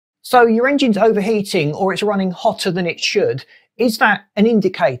So your engine's overheating or it's running hotter than it should. Is that an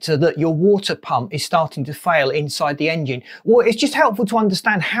indicator that your water pump is starting to fail inside the engine? Well, it's just helpful to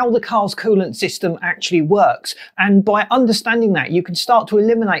understand how the car's coolant system actually works. And by understanding that, you can start to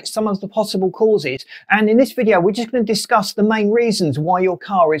eliminate some of the possible causes. And in this video, we're just going to discuss the main reasons why your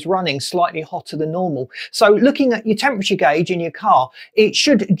car is running slightly hotter than normal. So looking at your temperature gauge in your car, it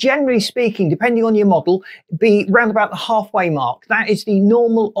should, generally speaking, depending on your model, be around about the halfway mark. That is the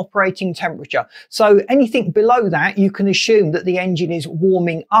normal operating temperature. So anything below that, you can assume that the engine is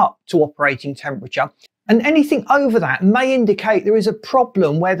warming up to operating temperature, and anything over that may indicate there is a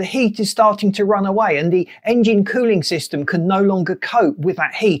problem where the heat is starting to run away and the engine cooling system can no longer cope with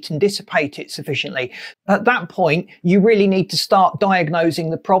that heat and dissipate it sufficiently. At that point, you really need to start diagnosing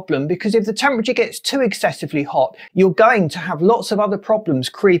the problem, because if the temperature gets too excessively hot, you're going to have lots of other problems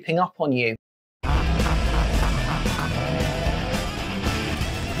creeping up on you.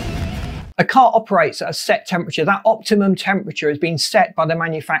 A car operates at a set temperature. That optimum temperature has been set by the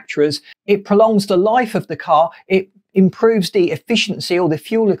manufacturers. It prolongs the life of the car. It improves the efficiency or the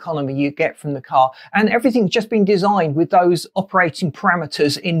fuel economy you get from the car. And everything's just been designed with those operating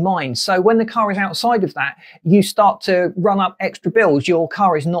parameters in mind. So when the car is outside of that, you start to run up extra bills. Your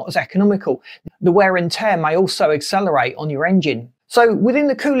car is not as economical. The wear and tear may also accelerate on your engine. So within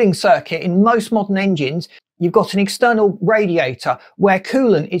the cooling circuit in most modern engines, you've got an external radiator where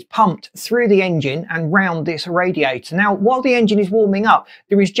coolant is pumped through the engine and round this radiator. Now, while the engine is warming up,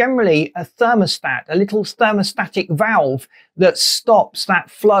 there is generally a thermostat, a little thermostatic valve that stops that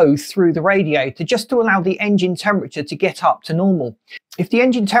flow through the radiator just to allow the engine temperature to get up to normal. If the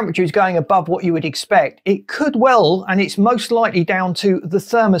engine temperature is going above what you would expect, it could well, and it's most likely down to the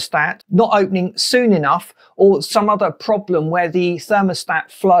thermostat not opening soon enough or some other problem where the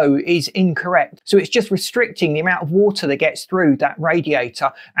thermostat flow is incorrect. So it's just restricting the amount of water that gets through that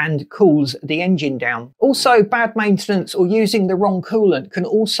radiator and cools the engine down. Also, bad maintenance or using the wrong coolant can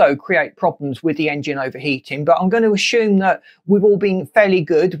also create problems with the engine overheating, but I'm going to assume that we've all been fairly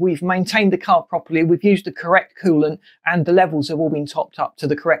good. We've maintained the car properly, we've used the correct coolant, and the levels have all been topped up to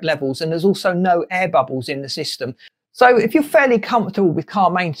the correct levels, and there's also no air bubbles in the system. So if you're fairly comfortable with car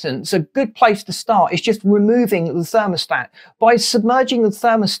maintenance, a good place to start is just removing the thermostat. By submerging the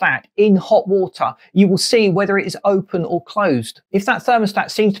thermostat in hot water, you will see whether it is open or closed. If that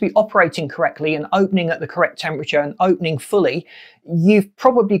thermostat seems to be operating correctly and opening at the correct temperature and opening fully, you've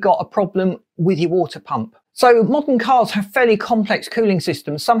probably got a problem with your water pump. So modern cars have fairly complex cooling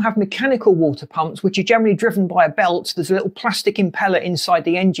systems. Some have mechanical water pumps, which are generally driven by a belt. There's a little plastic impeller inside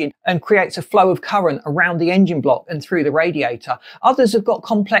the engine and creates a flow of current around the engine block and through the radiator. Others have got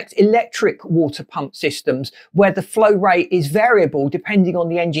complex electric water pump systems where the flow rate is variable depending on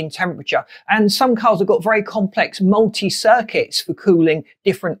the engine temperature. And some cars have got very complex multi-circuits for cooling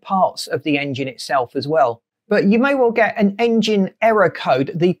different parts of the engine itself as well. But you may well get an engine error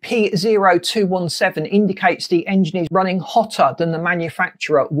code. The P0217 indicates the engine is running hotter than the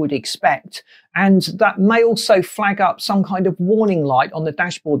manufacturer would expect. And that may also flag up some kind of warning light on the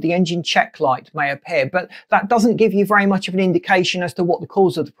dashboard. The engine check light may appear, but that doesn't give you very much of an indication as to what the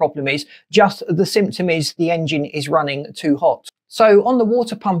cause of the problem is. Just the symptom is the engine is running too hot. So on the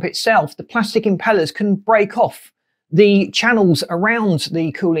water pump itself, the plastic impellers can break off. The channels around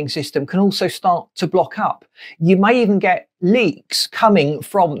the cooling system can also start to block up. You may even get leaks coming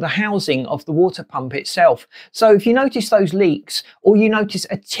from the housing of the water pump itself. So if you notice those leaks, or you notice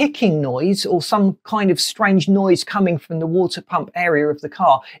a ticking noise or some kind of strange noise coming from the water pump area of the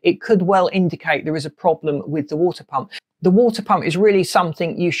car, it could well indicate there is a problem with the water pump. The water pump is really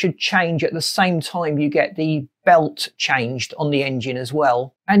something you should change at the same time you get the belt changed on the engine as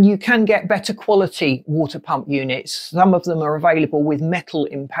well. And you can get better quality water pump units. Some of them are available with metal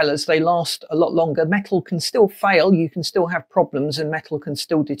impellers. They last a lot longer. Metal can still fail, you can still have problems, and metal can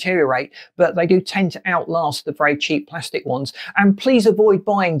still deteriorate, but they do tend to outlast the very cheap plastic ones. And please avoid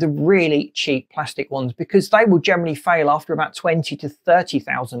buying the really cheap plastic ones, because they will generally fail after about 20 to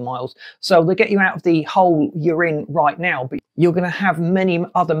 30,000 miles. So they'll get you out of the hole you're in right now, but you're going to have many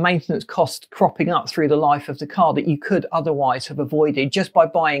other maintenance costs cropping up through the life of the car that you could otherwise have avoided just by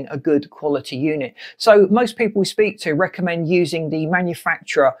buying a good quality unit. So most people we speak to recommend using the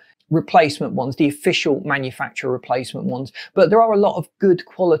manufacturer replacement ones, the official manufacturer replacement ones, but there are a lot of good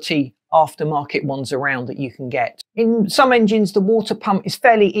quality aftermarket ones around that you can get. In some engines, the water pump is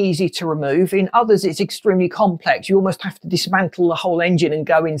fairly easy to remove. In others, it's extremely complex. You almost have to dismantle the whole engine and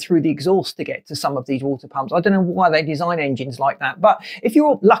go in through the exhaust to get to some of these water pumps. I don't know why they design engines like that, but if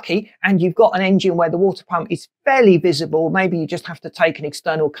you're lucky and you've got an engine where the water pump is fairly visible, maybe you just have to take an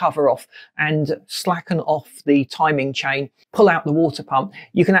external cover off and slacken off the timing chain, pull out the water pump,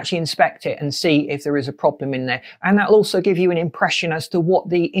 you can actually inspect it and see if there is a problem in there. And that'll also give you an impression as to what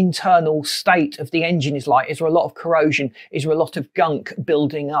the internal state of the engine is like. Is there a lot of corrosion? Is there a lot of gunk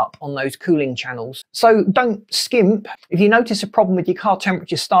building up on those cooling channels? So don't skimp. If you notice a problem with your car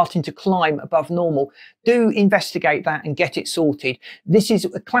temperature starting to climb above normal, do investigate that and get it sorted. This is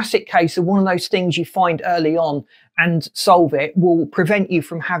a classic case of one of those things you find early on and solve it will prevent you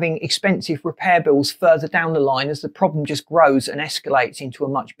from having expensive repair bills further down the line as the problem just grows and escalates into a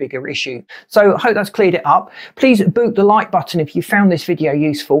much bigger issue. So I hope that's cleared it up. Please boot the like button if you found this video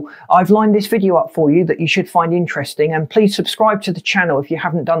useful. I've lined this video up for you that you should find interesting, and please subscribe to the channel if you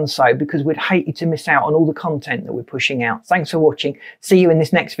haven't done so, because we'd hate you to miss out on all the content that we're pushing out. Thanks for watching. See you in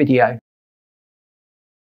this next video.